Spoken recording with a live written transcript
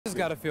It's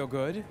got to feel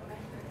good.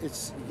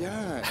 It's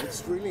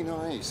really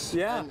nice.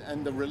 Yeah.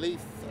 And the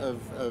relief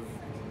of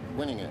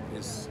winning it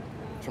is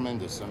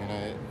tremendous. I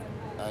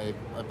mean,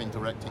 I've been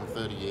directing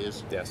 30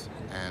 years. Yes.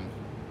 And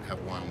have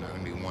won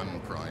only one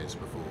prize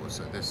before,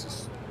 so this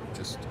is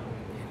just...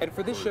 And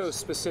for this show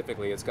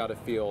specifically, it's got to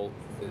feel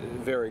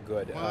very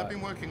good. Well, I've been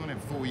working on it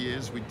 4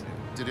 years. We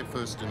did it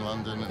first in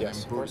London and then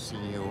brought it to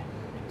New York.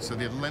 So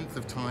the length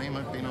of time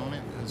I've been on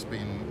it has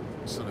been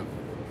sort of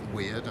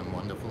weird and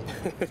wonderful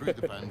through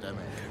the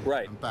pandemic.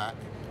 Right. And back.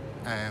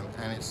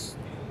 And it's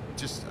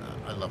just,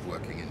 I love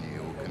working in New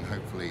York, and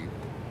hopefully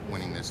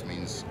winning this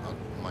means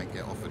I might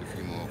get offered a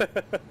few more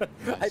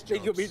nice I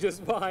think you'll be jobs.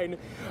 just fine.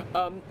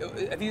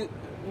 Have you,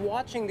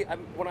 watching the,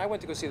 when I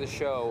went to go see the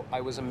show,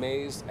 I was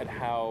amazed at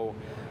how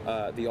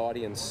the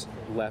audience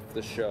left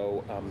the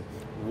show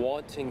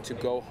wanting to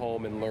go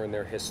home and learn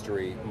their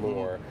history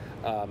more,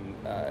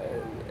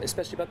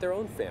 especially about their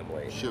own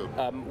family. Sure.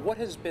 What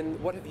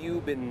have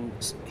you been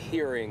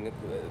hearing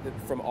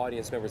from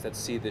audience members that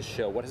see this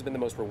show? What has been the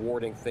most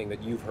rewarding thing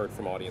that you've heard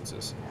from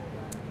audiences?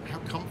 How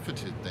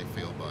comforted they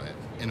feel by it,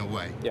 in a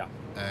way. Yeah.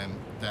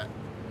 That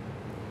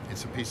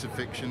it's a piece of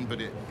fiction,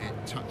 but it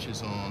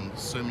touches on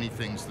so many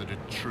things that are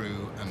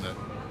true and that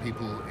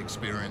people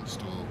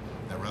experienced or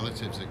their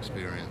relatives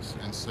experienced.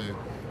 And so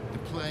the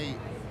play,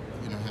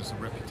 you know, has a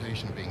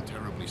reputation of being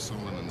terribly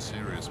solemn and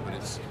serious, but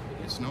it's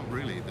not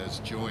really. There's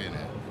joy in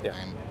it,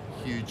 and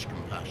huge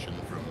compassion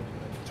from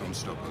Tom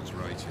Stoppard's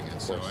writing.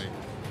 And so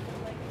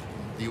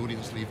the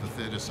audience leave the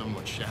theatre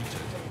somewhat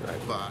shattered,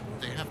 but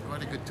they have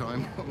quite a good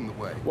time on the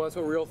way. Well, that's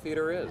what real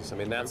theatre is. I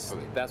mean, that's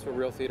what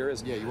real theatre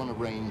is. Yeah, you want a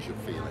range of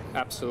feeling.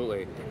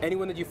 Absolutely.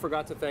 Anyone that you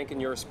forgot to thank in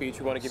your speech,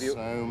 you want to give you...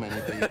 So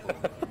many people.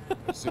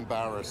 It's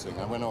embarrassing.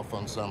 I went off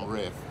on some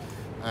riff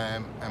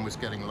and was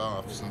getting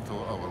laughs and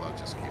thought, oh, well, I'll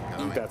just keep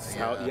going. That's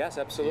how, yes,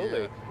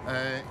 absolutely.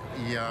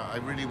 Yeah, I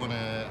really want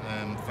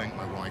to thank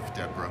my wife,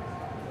 Deborah,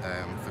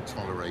 for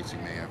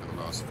tolerating me over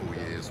the last 4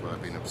 years while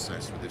I've been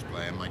obsessed with this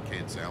play, and my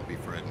kids, Albie,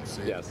 Fred and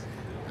Sid. Yes.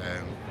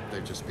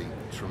 They've just been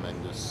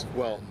tremendous.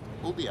 Well,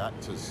 all the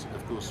actors,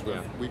 of course,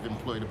 we've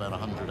employed about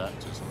 100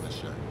 actors on this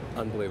show.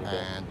 Unbelievable.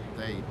 And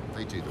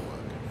they do the work.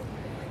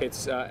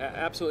 It's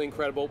absolutely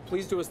incredible.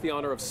 Please do us the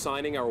honor of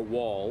signing our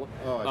wall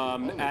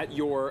at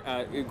your,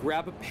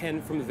 grab a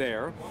pen from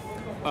there.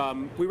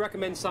 We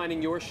recommend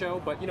signing your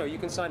show, but you know, you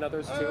can sign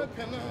others too.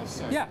 Okay, no, I'll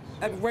sign. Yeah,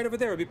 right over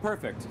there would be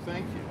perfect.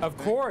 Thank you. Of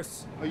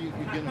course. Are you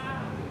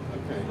gonna?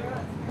 Okay.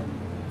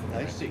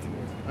 I see.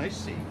 I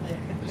see.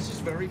 This is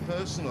very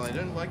personal. I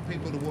don't like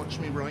people to watch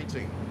me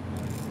writing.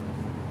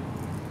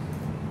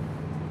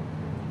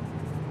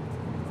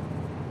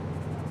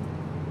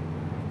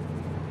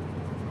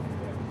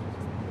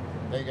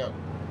 There you go.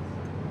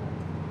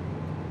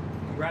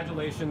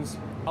 Congratulations.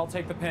 I'll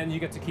take the pen. You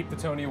get to keep the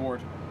Tony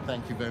Award.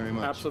 Thank you very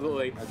much.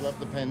 Absolutely. I'd love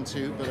the pen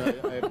too, but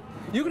I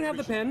you can have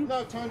the pen.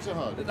 No, times are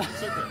hard.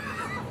 It's okay.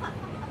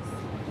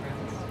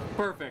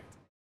 Perfect.